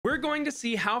going to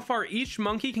see how far each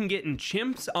monkey can get in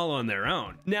chimps all on their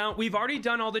own. Now, we've already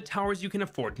done all the towers you can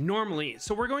afford normally,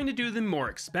 so we're going to do the more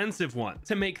expensive ones.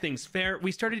 To make things fair,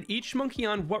 we started each monkey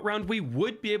on what round we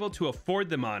would be able to afford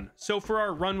them on. So for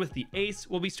our run with the ace,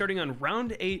 we'll be starting on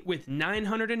round 8 with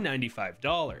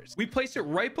 $995. We place it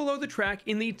right below the track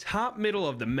in the top middle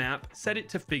of the map, set it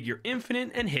to figure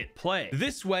infinite, and hit play.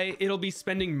 This way, it'll be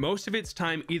spending most of its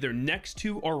time either next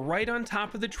to or right on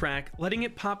top of the track, letting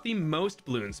it pop the most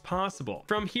balloons possible.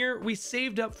 From here, we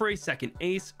saved up for a second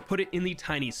ace, put it in the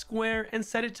tiny square, and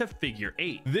set it to figure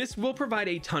 8. This will provide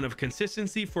a ton of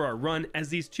consistency for our run, as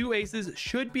these two aces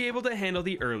should be able to handle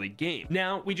the early game.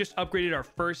 Now, we just upgraded our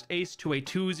first ace to a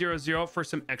 200 for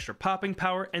some extra popping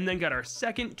power, and then got our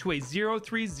second to a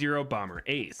 030 bomber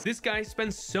ace. This guy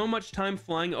spends so much time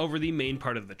flying over the main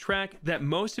part of the track that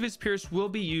most of his pierce will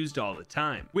be used all the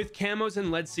time. With camos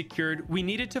and lead secured, we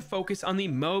needed to focus on the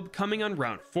mob coming on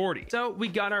round 40. So we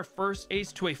got our first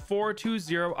ace to a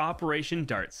 420 Operation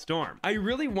Dart Storm. I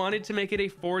really wanted to make it a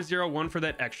 401 for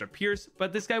that extra pierce,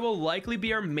 but this guy will likely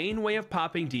be our main way of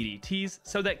popping DDTs,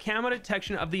 so that camo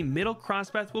detection of the middle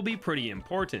crosspath will be pretty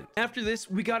important. After this,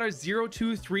 we got our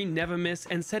 023 Never Miss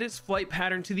and set its flight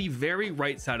pattern to the very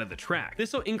right side of the track.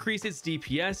 This will increase its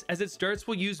DPS as its darts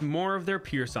will use more of their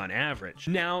pierce on average.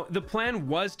 Now, the plan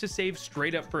was to save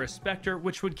straight up for a Spectre,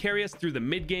 which would carry us through the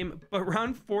mid game, but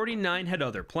round 49 had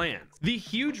other plans. The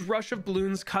huge rush of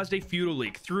balloons caused a feudal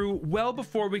leak through well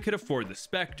before we could afford the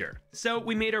Spectre. So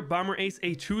we made our bomber ace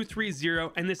a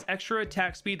 230, and this extra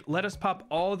attack speed let us pop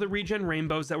all the regen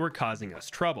rainbows that were causing us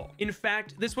trouble. In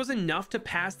fact, this was enough to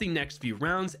pass the next few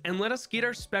rounds and let us get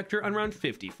our Spectre on round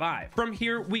 55. From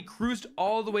here, we cruised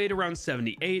all the way to round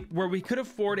 78, where we could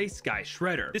afford a Sky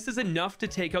Shredder. This is enough to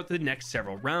take out the next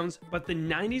several rounds, but the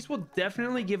 90s will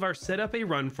definitely give our setup a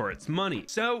run for its money.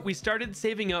 So we started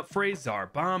saving up for a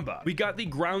Hbomb. We got the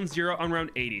ground 0 on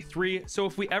round 83, so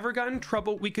if we ever got in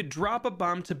trouble, we could drop a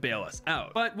bomb to bail us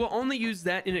out. But we'll only use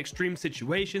that in extreme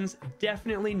situations,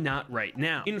 definitely not right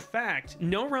now. In fact,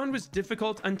 no round was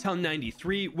difficult until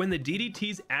 93, when the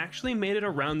DDTs actually made it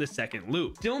around the second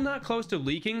loop. Still not close to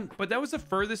leaking, but that was the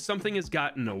furthest something has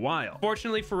gotten in a while.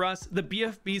 Fortunately for us, the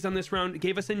BFBs on this round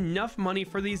gave us enough money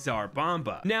for the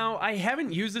Hbomb. Now, I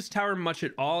haven't used this tower much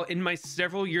at all in my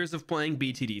several years of playing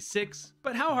BTD 6,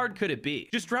 but how hard could it be?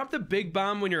 Just drop the big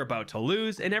bomb when you're about to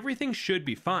lose and everything should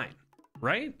be fine,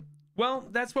 right? Well,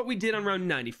 that's what we did on round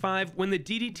 95 when the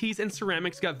DDTs and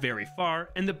ceramics got very far,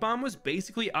 and the bomb was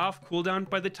basically off cooldown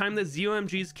by the time the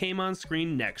ZOMGs came on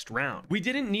screen next round. We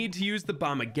didn't need to use the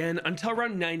bomb again until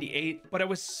round 98, but I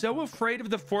was so afraid of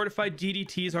the fortified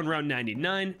DDTs on round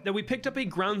 99 that we picked up a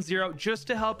ground 0 just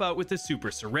to help out with the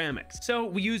super ceramics. So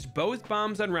we used both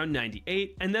bombs on round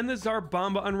 98 and then the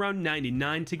Hbomb on round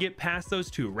 99 to get past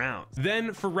those two rounds.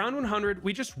 Then for round 100,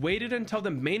 we just waited until the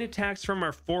main attacks from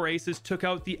our 4 aces took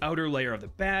out the outer layer of the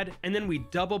bad, and then we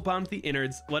double bombed the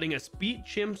innards, letting us beat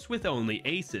chimps with only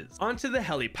aces. Onto the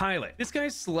heli pilot. This guy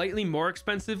is slightly more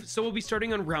expensive, so we'll be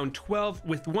starting on round 12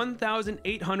 with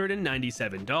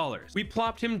 $1,897. We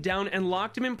plopped him down and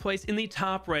locked him in place in the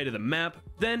top right of the map.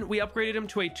 Then we upgraded him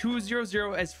to a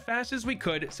 200 as fast as we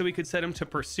could so we could set him to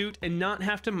pursuit and not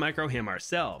have to micro him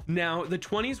ourselves. Now, the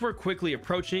 20s were quickly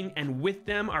approaching, and with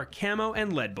them our camo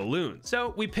and lead balloons.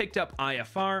 So we picked up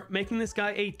IFR, making this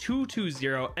guy a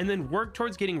 220, and then worked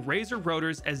towards getting razor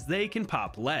rotors as they can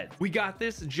pop lead. We got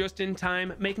this just in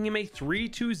time, making him a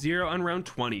 320 on round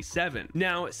 27.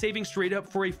 Now, saving straight up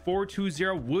for a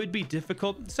 420 would be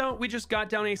difficult, so we just got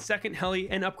down a second heli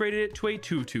and upgraded it to a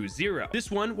 220. This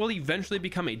one will eventually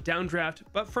become a downdraft,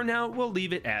 but for now we'll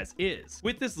leave it as is.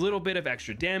 With this little bit of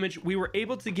extra damage, we were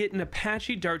able to get an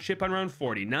Apache dart ship on round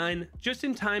 49, just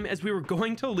in time as we were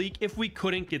going to leak if we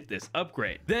couldn't get this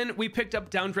upgrade. Then we picked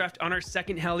up downdraft on our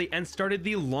second heli and started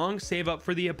the long save up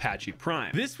for the Apache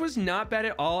Prime. This was not bad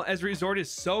at all, as resort is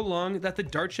so long that the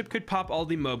dart ship could pop all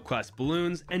the mob class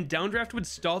balloons, and downdraft would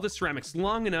stall the ceramics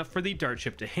long enough for the dart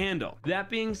ship to handle. That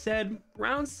being said,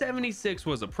 round 76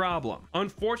 was a problem.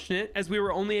 Unfortunate, as we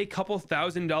were only a couple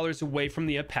 $1,000s away from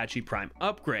the Apache Prime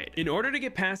upgrade. In order to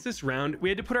get past this round, we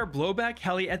had to put our blowback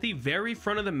heli at the very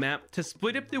front of the map to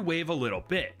split up the wave a little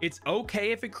bit. It's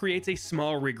okay if it creates a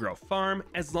small regrow farm,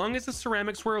 as long as the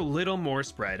ceramics were a little more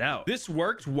spread out. This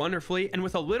worked wonderfully, and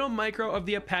with a little micro of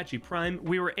the Apache Prime,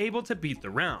 we were able to beat the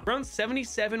round. Round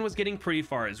 77 was getting pretty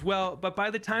far as well, but by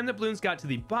the time the balloons got to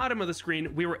the bottom of the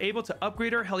screen, we were able to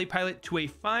upgrade our heli pilot to a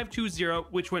 520,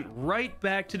 which went right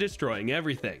back to destroying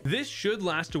everything. This should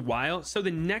last a while, now, so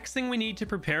the next thing we need to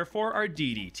prepare for are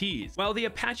DDTs. While the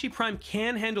Apache Prime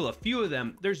can handle a few of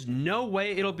them, there's no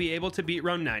way it'll be able to beat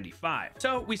round 95.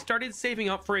 So we started saving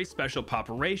up for a special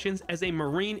poperations, as a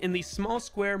Marine in the small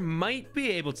square might be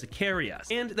able to carry us,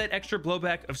 and that extra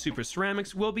blowback of super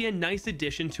ceramics will be a nice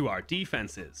addition to our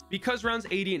defenses. Because rounds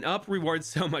 80 and up reward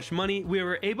so much money, we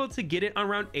were able to get it on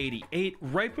round 88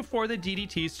 right before the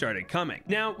DDTs started coming.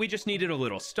 Now we just needed a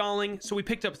little stalling, so we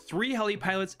picked up 3 heli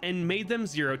pilots and made them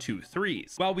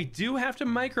 023s. While we do have to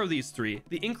micro these 3,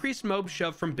 the increased mob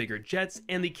shove from bigger jets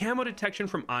and the camo detection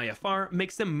from IFR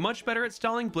makes them much better at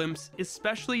stalling blimps,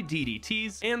 especially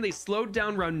DDTs, and they slowed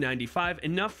down round 95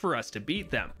 enough for us to beat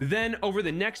them. Then over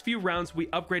the next few rounds we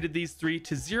upgraded these 3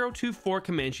 to 024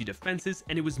 Comanche defenses,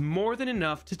 and it was more than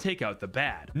enough to take out the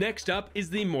bad. Next up is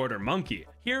the Mortar Monkey.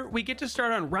 Here we get to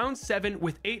start on round 7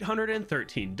 with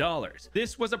 $813.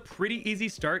 This was a pretty easy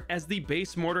start, as the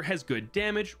base mortar has good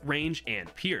damage, range,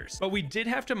 and pierce, but we did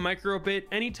have to micro a bit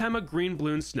anytime a green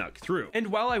balloon snuck through. And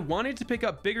while I wanted to pick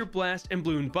up bigger blast and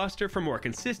balloon buster for more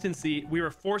consistency, we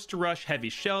were forced to rush heavy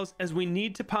shells, as we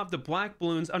need to pop the black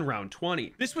balloons on round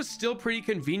 20. This was still pretty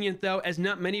convenient though, as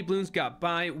not many balloons got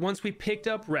by once we picked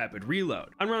up rapid reload.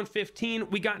 On round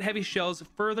 15 we got heavy shells,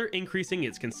 further increasing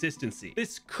its consistency.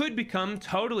 This could become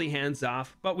totally hands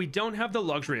off, but we don't have the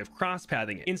luxury of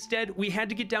cross-pathing it. Instead, we had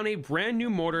to get down a brand new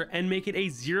mortar and make it a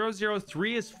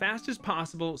 003 as fast as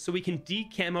possible so we can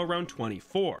decamo round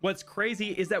 24. What's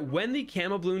crazy is that when the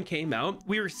camo balloon came out,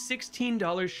 we were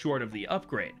 $16 short of the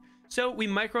upgrade. So we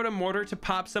microed a mortar to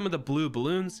pop some of the blue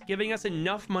balloons, giving us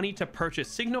enough money to purchase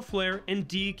signal flare and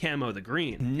decamo the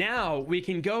green. Now we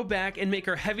can go back and make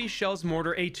our heavy shells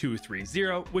mortar a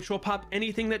 230, which will pop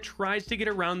anything that tries to get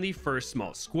around the first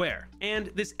small square. And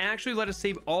this actually let us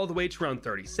save all the way to round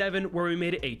 37, where we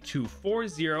made it a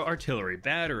 240 artillery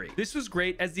battery. This was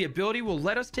great, as the ability will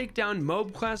let us take down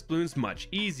MOB class balloons much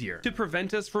easier. To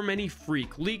prevent us from any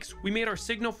freak leaks, we made our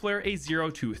signal flare a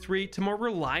 023 to more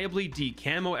reliably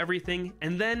decamo everything,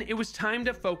 and then it was time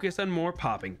to focus on more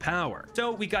popping power.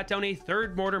 So we got down a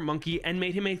third mortar monkey and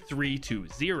made him a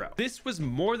 320. This was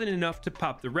more than enough to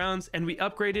pop the rounds, and we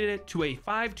upgraded it to a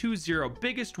 520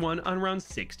 biggest one on round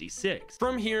 66.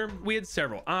 From here we had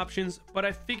several options, but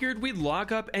I figured we'd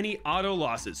lock up any auto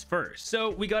losses first. So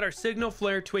we got our signal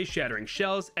flare to a shattering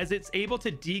shells, as it's able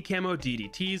to decamo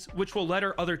DDTs, which will let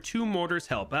our other 2 mortars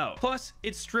help out. Plus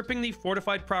it's stripping the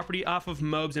fortified property off of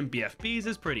MOBs and BFBs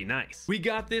is pretty nice. We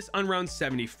got this on round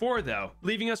 74 though,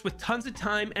 leaving us with tons of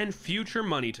time and future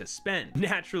money to spend.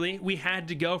 Naturally, we had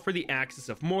to go for the axis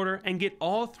of mortar and get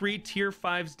all 3 tier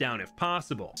 5s down if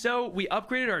possible. So we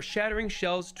upgraded our shattering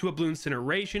shells to a balloon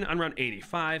incineration on round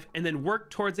 85, and then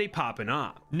worked towards a pop and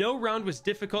op. No round was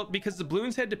difficult, because the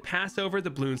balloons had to pass over the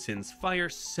balloon sins fire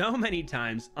so many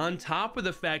times, on top of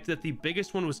the fact that the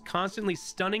biggest one was constantly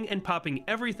stunning and popping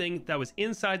everything that was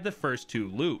inside the first 2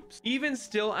 loops. Even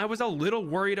still, I was a little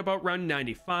worried about round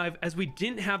 95, as we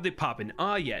didn't have the pop and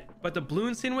awe yet, but the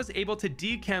balloon sin was able to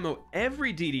decamo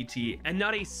every DDT, and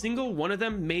not a single one of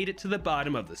them made it to the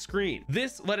bottom of the screen.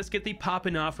 This let us get the pop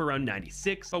and off around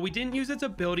 96, but we didn't use its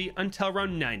ability until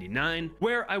around 99,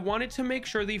 where I wanted to make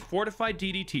sure the fortified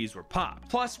DDTs were popped.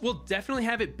 Plus we'll definitely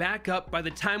have it back up by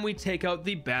the time we take out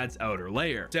the bad's outer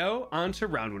layer. So on to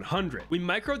round 100. We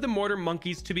microed the mortar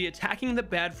monkeys to be attacking the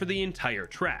bad for the entire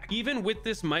track. Even with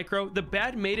this micro, the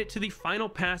bad made it to the final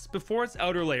pass before its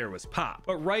outer layer was popped.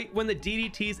 But right when the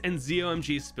DDTs and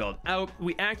ZOMGs spilled out,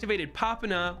 we activated Pop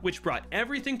and Ah, which brought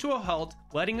everything to a halt,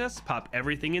 letting us pop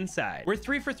everything inside. We're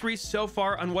 3 for 3 so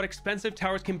far on what expensive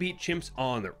towers can beat chimps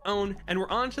all on their own, and we're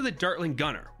on to the Dartling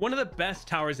Gunner, one of the best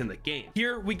towers in the game.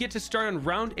 Here we get to start on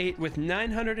round 8 with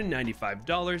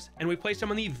 $995, and we placed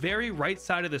him on the very right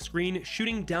side of the screen,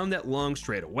 shooting down that long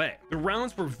straight away. The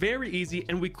rounds were very easy,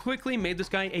 and we quickly made this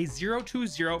guy a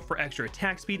 020 for extra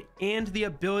attack speed and the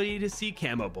ability to see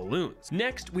camo balloons.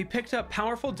 Next, we picked up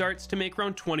powerful darts to make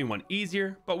round 21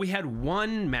 easier, but we had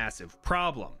one massive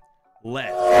problem.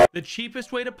 Lead. The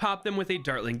cheapest way to pop them with a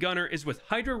Dartling Gunner is with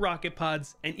Hydra rocket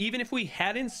pods, and even if we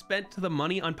hadn't spent the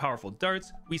money on powerful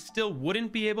darts, we still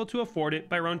wouldn't be able to afford it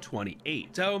by round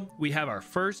 28. So we have our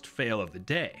first fail of the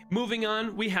day. Moving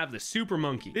on, we have the Super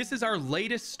Monkey. This is our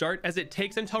latest start, as it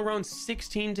takes until round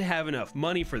 16 to have enough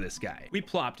money for this guy. We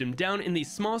plopped him down in the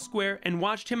small square and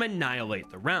watched him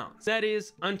annihilate the rounds. That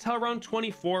is, until round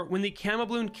 24, when the camo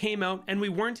balloon came out and we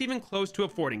weren't even close to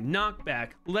affording knockback,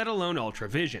 let alone ultra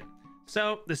vision.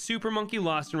 so the super monkey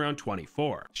lost in round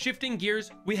 24. Shifting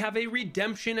gears, we have a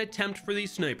redemption attempt for the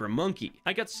sniper monkey.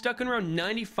 I got stuck in round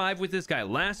 95 with this guy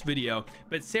last video,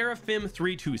 but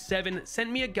Seraphim327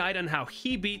 sent me a guide on how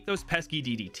he beat those pesky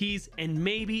DDTs and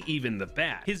maybe even the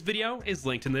bat. His video is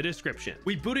linked in the description.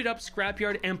 We booted up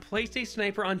Scrapyard and placed a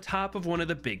sniper on top of one of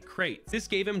the big crates. This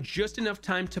gave him just enough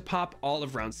time to pop all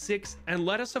of round 6 and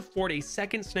let us afford a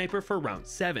second sniper for round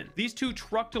 7. These two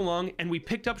trucked along and we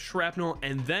picked up shrapnel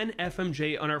and then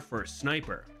FMJ on our first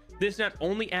sniper. This not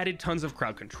only added tons of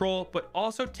crowd control, but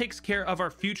also takes care of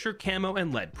our future camo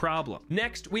and lead problem.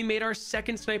 Next, we made our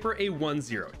second sniper a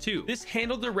 102. This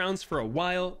handled the rounds for a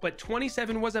while, but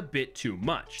 27 was a bit too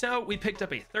much. So we picked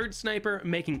up a third sniper,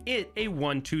 making it a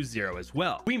 120 as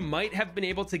well. We might have been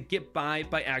able to get by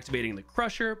activating the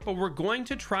crusher, but we're going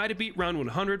to try to beat round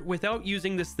 100 without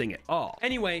using this thing at all.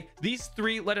 Anyway, these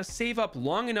three let us save up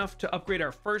long enough to upgrade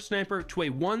our first sniper to a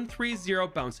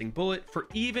 130 bouncing bullet for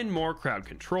even more crowd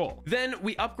control. Then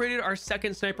we upgraded our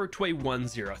second sniper to a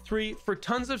 103 for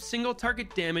tons of single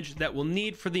target damage that we'll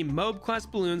need for the Hbomb class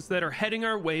balloons that are heading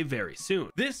our way very soon.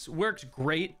 This worked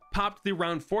great, popped the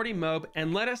round 40 Hbomb,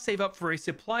 and let us save up for a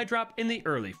supply drop in the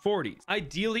early 40s.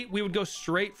 Ideally, we would go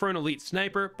straight for an elite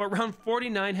sniper, but round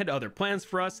 49 had other plans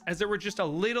for us as there were just a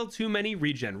little too many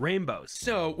regen rainbows.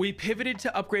 So we pivoted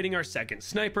to upgrading our second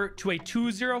sniper to a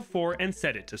 204 and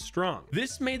set it to strong.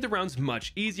 This made the rounds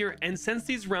much easier, and since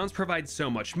these rounds provide so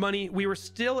much money, we were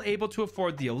still able to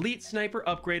afford the elite sniper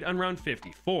upgrade on round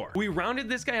 54. We rounded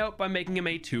this guy out by making him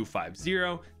a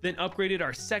 250, then upgraded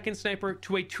our second sniper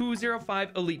to a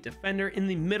 205 elite defender in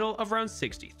the middle of round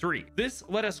 63. This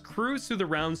let us cruise through the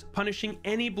rounds, punishing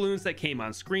any balloons that came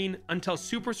on screen until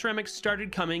super ceramics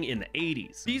started coming in the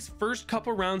 80s. These first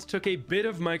couple rounds took a bit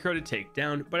of micro to take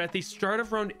down, but at the start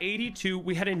of round 82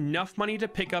 we had enough money to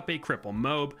pick up a cripple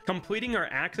Hbomb, completing our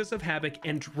Axis of Havoc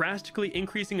and drastically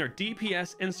increasing our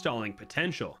DPS and stalling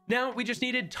potential. Now we just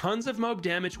needed tons of Hbomb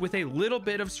damage with a little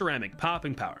bit of ceramic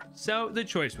popping power, so the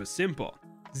choice was simple.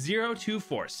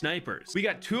 024 snipers. We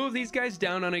got two of these guys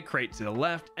down on a crate to the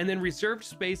left and then reserved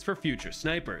space for future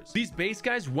snipers. These base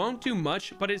guys won't do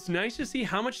much, but it's nice to see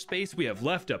how much space we have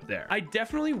left up there. I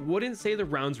definitely wouldn't say the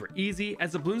rounds were easy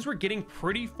as the balloons were getting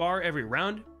pretty far every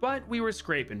round, but we were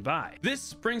scraping by.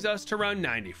 This brings us to round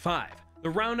 95. The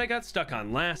round I got stuck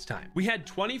on last time. We had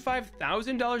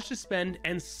 $25,000 to spend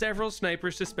and several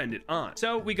snipers to spend it on.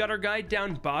 So we got our guy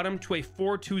down bottom to a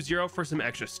 420 for some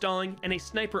extra stalling and a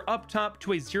sniper up top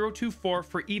to a 024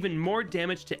 for even more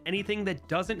damage to anything that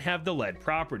doesn't have the lead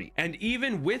property. And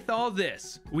even with all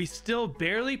this, we still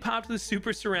barely popped the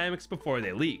super ceramics before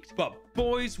they leaked. But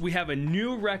boys, we have a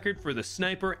new record for the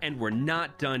sniper and we're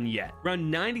not done yet. Round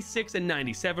 96 and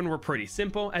 97 were pretty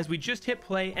simple as we just hit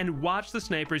play and watched the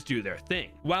snipers do their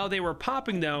thing. While they were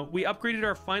popping though, we upgraded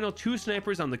our final two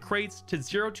snipers on the crates to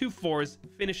 024s,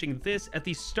 finishing this at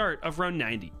the start of round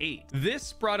 98.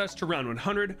 This brought us to round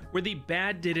 100 where the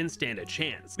bad didn't stand a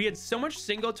chance. We had so much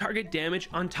single target damage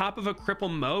on top of a cripple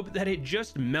Hbomb that it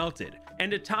just melted.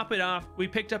 And to top it off, we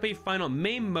picked up a final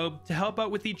main Hbomb to help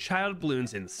out with the child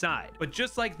balloons inside. But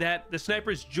just like that, the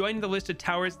snipers joined the list of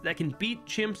towers that can beat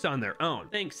chimps on their own.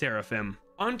 Thanks, Seraphim.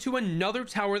 Onto another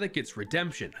tower that gets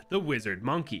redemption, the Wizard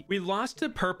Monkey. We lost to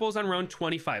purples on round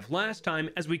 25 last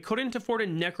time as we couldn't afford a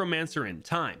necromancer in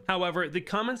time. However, the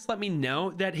comments let me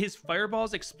know that his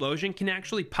fireball's explosion can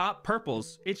actually pop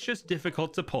purples, it's just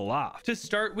difficult to pull off. To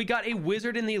start, we got a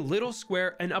wizard in the little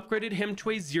square and upgraded him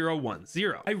to a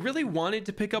 010. I really wanted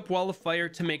to pick up Wall of Fire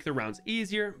to make the rounds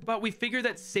easier, but we figured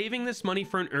that saving this money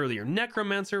for an earlier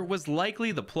necromancer was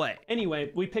likely the play.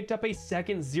 Anyway, we picked up a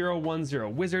second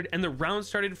 010 wizard and the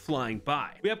rounds started flying by.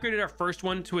 We upgraded our first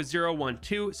one to a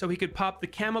 012 so he could pop the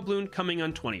camo balloon coming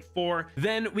on 24.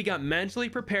 Then we got mentally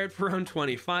prepared for round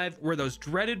 25 where those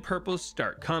dreaded purples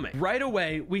start coming. Right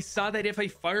away, we saw that if a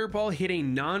fireball hit a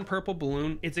non-purple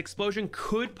balloon, its explosion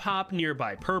could pop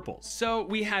nearby purples. So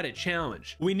we had a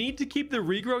challenge. We need to keep the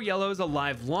regrow yellows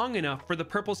alive long enough for the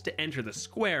purples to enter the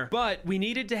square, but we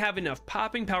needed to have enough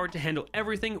popping power to handle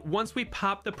everything once we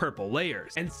popped the purple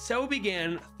layers. And so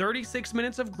began 36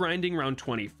 minutes of grinding round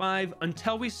 25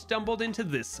 until we stumbled into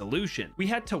this solution. We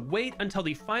had to wait until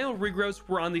the final regrows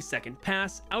were on the second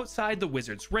pass outside the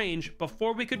wizard's range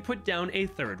before we could put down a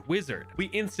third wizard. We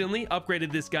instantly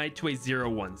upgraded this guy to a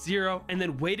 010 and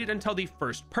then waited until the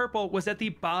first purple was at the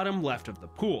bottom left of the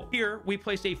pool. Here we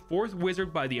placed a fourth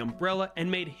wizard by the umbrella and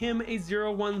made him a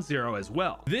 010 as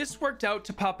well. This worked out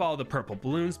to pop all the purple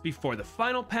balloons before the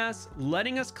final pass,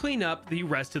 letting us clean up the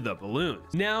rest of the balloons.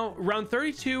 Now round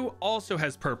 32 also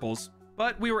has purples,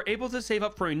 but we were able to save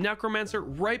up for a necromancer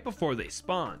right before they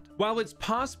spawned. While it's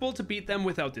possible to beat them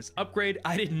without this upgrade,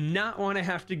 I did not want to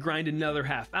have to grind another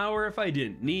half hour if I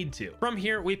didn't need to. From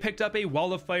here, we picked up a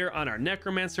wall of fire on our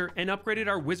necromancer and upgraded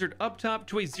our wizard up top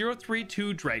to a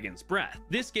 032 dragon's breath.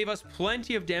 This gave us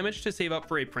plenty of damage to save up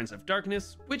for a prince of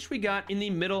darkness, which we got in the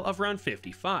middle of round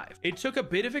 55. It took a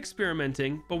bit of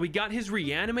experimenting, but we got his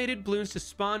reanimated bloons to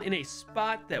spawn in a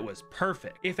spot that was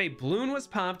perfect. If a bloon was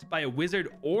popped by a wizard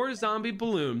or zombie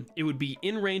balloon, it would be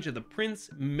in range of the prince,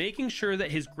 making sure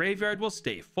that his graveyard will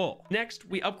stay full. Next,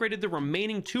 we upgraded the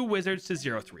remaining 2 wizards to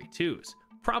 032s.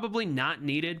 Probably not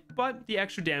needed, but the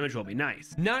extra damage will be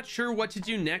nice. Not sure what to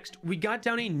do next, we got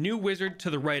down a new wizard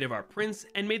to the right of our prince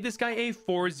and made this guy a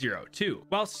 402.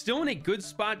 While still in a good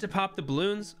spot to pop the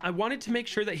balloons, I wanted to make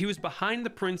sure that he was behind the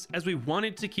prince as we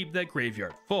wanted to keep that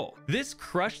graveyard full. This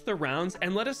crushed the rounds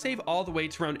and let us save all the way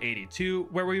to round 82,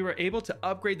 where we were able to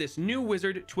upgrade this new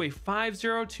wizard to a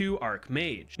 502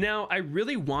 Archmage. Now, I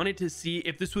really wanted to see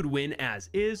if this would win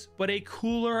as is, but a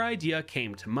cooler idea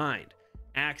came to mind.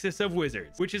 Axis of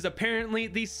Wizards, which is apparently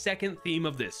the second theme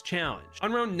of this challenge.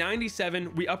 On round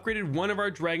 97, we upgraded one of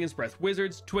our Dragon's Breath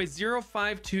wizards to a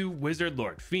 052 Wizard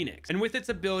Lord Phoenix, and with its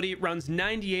ability, rounds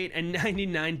 98 and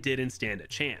 99 didn't stand a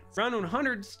chance. Round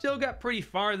 100 still got pretty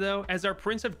far though, as our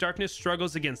Prince of Darkness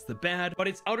struggles against the bad, but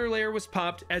its outer layer was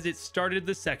popped as it started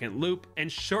the second loop, and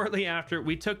shortly after,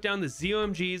 we took down the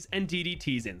ZOMGs and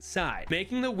DDTs inside,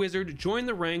 making the wizard join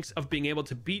the ranks of being able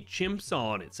to beat chimps all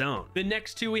on its own. The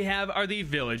next 2 we have are the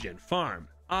village and farm.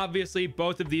 Obviously,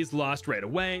 both of these lost right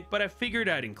away, but I figured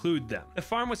I'd include them. The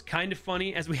farm was kind of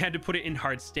funny as we had to put it in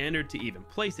hard standard to even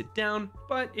place it down,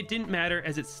 but it didn't matter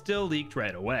as it still leaked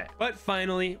right away. But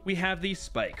finally, we have the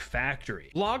Spike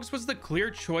Factory. Logs was the clear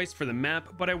choice for the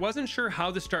map, but I wasn't sure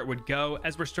how the start would go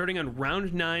as we're starting on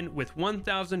round 9 with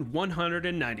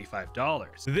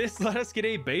 $1,195. This let us get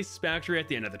a base factory at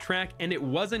the end of the track, and it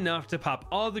was enough to pop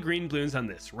all the green balloons on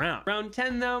this round. Round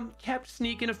 10 though, kept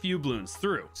sneaking a few balloons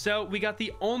through, so we got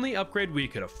the only upgrade we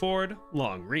could afford,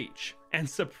 Long Reach. And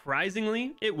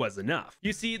surprisingly, it was enough.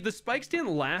 You see, the spikes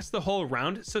didn't last the whole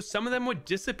round, so some of them would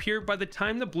disappear by the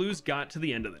time the blues got to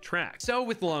the end of the track. So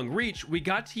with Long Reach, we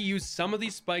got to use some of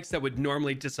these spikes that would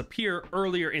normally disappear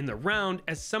earlier in the round,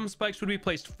 as some spikes would be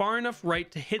placed far enough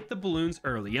right to hit the balloons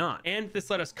early on, and this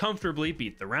let us comfortably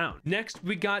beat the round. Next,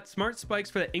 we got smart spikes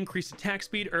for that increased attack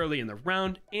speed early in the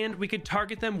round, and we could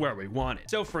target them where we wanted.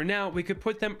 So for now, we could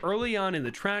put them early on in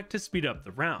the track to speed up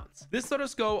the rounds. This let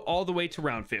us go all the way to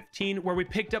round 15, where we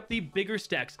picked up the bigger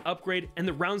stacks upgrade and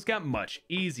the rounds got much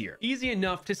easier. Easy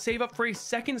enough to save up for a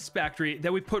second factory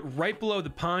that we put right below the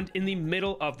pond in the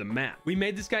middle of the map. We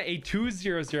made this guy a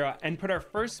 200 and put our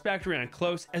first factory on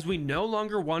close as we no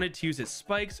longer wanted to use his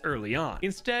spikes early on.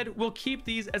 Instead, we'll keep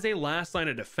these as a last line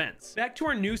of defense. Back to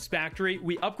our new factory,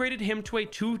 we upgraded him to a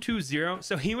 220,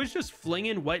 so he was just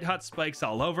flinging white hot spikes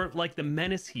all over like the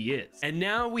menace he is. And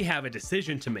now we have a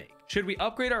decision to make. Should we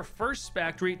upgrade our first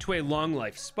factory to a long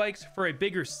life spikes for a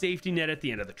bigger safety net at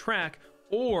the end of the track,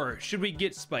 or should we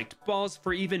get spiked balls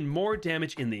for even more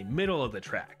damage in the middle of the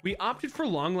track? We opted for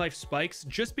long life spikes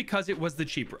just because it was the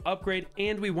cheaper upgrade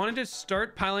and we wanted to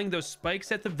start piling those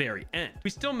spikes at the very end. We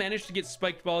still managed to get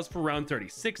spiked balls for round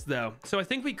 36 though, so I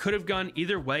think we could have gone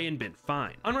either way and been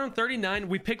fine. On round 39,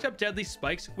 we picked up deadly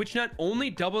spikes, which not only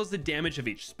doubles the damage of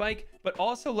each spike, but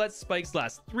also lets spikes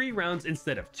last 3 rounds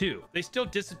instead of 2. They still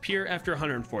disappear after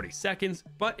 140 seconds,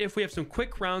 but if we have some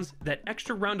quick rounds, that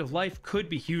extra round of life could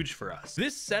be huge for us.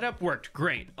 This setup worked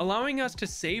great, allowing us to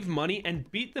save money and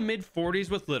beat the mid 40s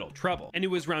with little trouble. And it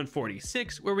was round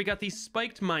 46 where we got the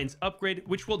spiked mines upgrade,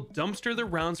 which will dumpster the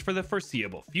rounds for the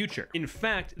foreseeable future. In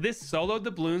fact, this soloed the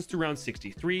balloons to round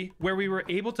 63, where we were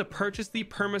able to purchase the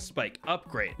perma spike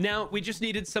upgrade. Now we just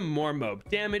needed some more mob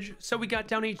damage, so we got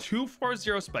down a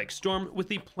 240 spike storm with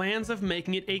the plans of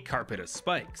making it a carpet of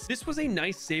spikes. This was a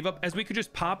nice save up as we could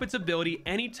just pop its ability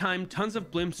anytime tons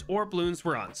of blimps or balloons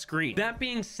were on screen. That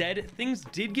being said, things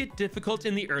did get difficult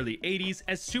in the early 80s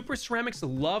as Super Ceramics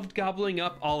loved gobbling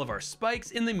up all of our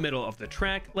spikes in the middle of the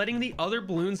track, letting the other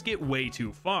balloons get way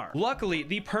too far. Luckily,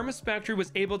 the Permas factory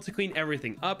was able to clean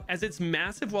everything up as its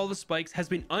massive wall of spikes has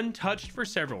been untouched for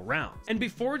several rounds. And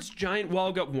before its giant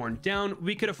wall got worn down,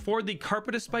 we could afford the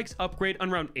carpet of spikes upgrade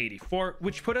on round 84,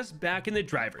 which put us back in the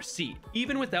driver's seat.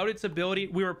 Even without its ability,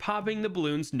 we were popping the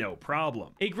balloons no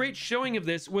problem. A great showing of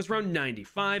this was round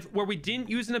 95, where we didn't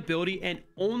use an ability and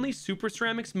only super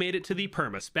ceramics made it to the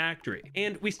permas factory,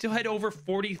 and we still had over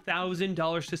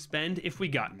 $40,000 to spend if we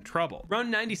got in trouble. Round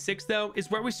 96 though is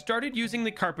where we started using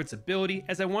the carpet's ability,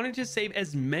 as I wanted to save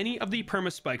as many of the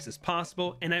perma spikes as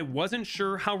possible, and I wasn't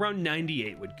sure how round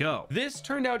 98 would go. This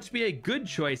turned out to be a good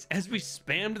choice, as we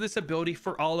spammed this ability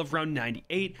for all of round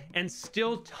 98, and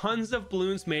still tons of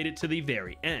balloons made it to the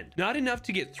very end. Not enough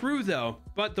to get through though,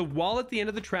 but the wall at the end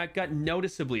of the track got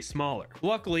noticeably smaller.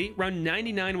 Luckily, round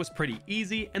 99 was pretty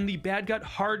easy, and the bad got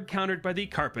hard countered by the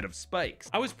carpet of spikes.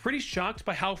 I was pretty shocked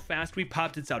by how fast we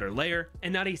popped its outer layer,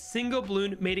 and not a single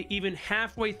balloon made it even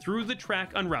halfway through the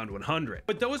track on round 100.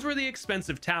 But those were the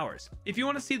expensive towers. If you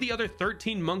want to see the other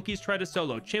 13 monkeys try to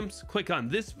solo chimps, click on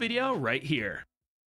this video right here.